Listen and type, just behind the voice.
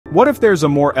What if there's a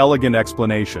more elegant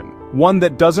explanation? One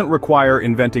that doesn't require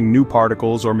inventing new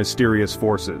particles or mysterious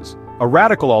forces. A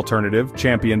radical alternative,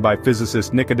 championed by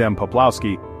physicist Nikodem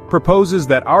Popławski, proposes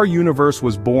that our universe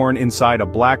was born inside a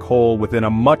black hole within a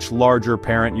much larger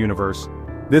parent universe.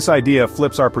 This idea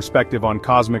flips our perspective on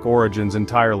cosmic origins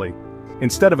entirely.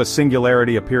 Instead of a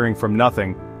singularity appearing from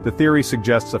nothing, the theory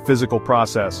suggests a physical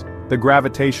process, the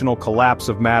gravitational collapse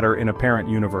of matter in a parent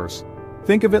universe.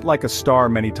 Think of it like a star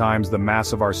many times the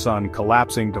mass of our sun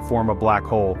collapsing to form a black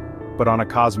hole, but on a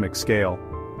cosmic scale.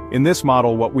 In this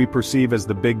model, what we perceive as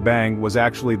the Big Bang was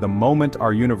actually the moment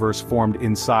our universe formed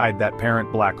inside that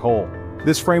parent black hole.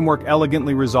 This framework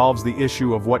elegantly resolves the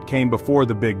issue of what came before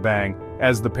the Big Bang,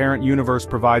 as the parent universe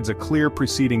provides a clear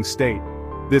preceding state.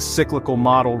 This cyclical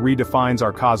model redefines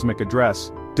our cosmic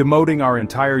address, demoting our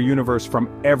entire universe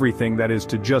from everything that is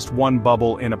to just one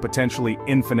bubble in a potentially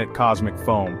infinite cosmic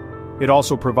foam. It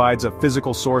also provides a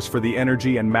physical source for the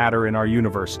energy and matter in our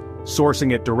universe,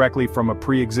 sourcing it directly from a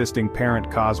pre-existing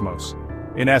parent cosmos.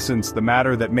 In essence, the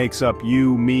matter that makes up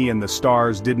you, me, and the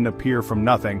stars didn't appear from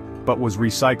nothing, but was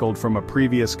recycled from a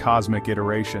previous cosmic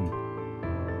iteration.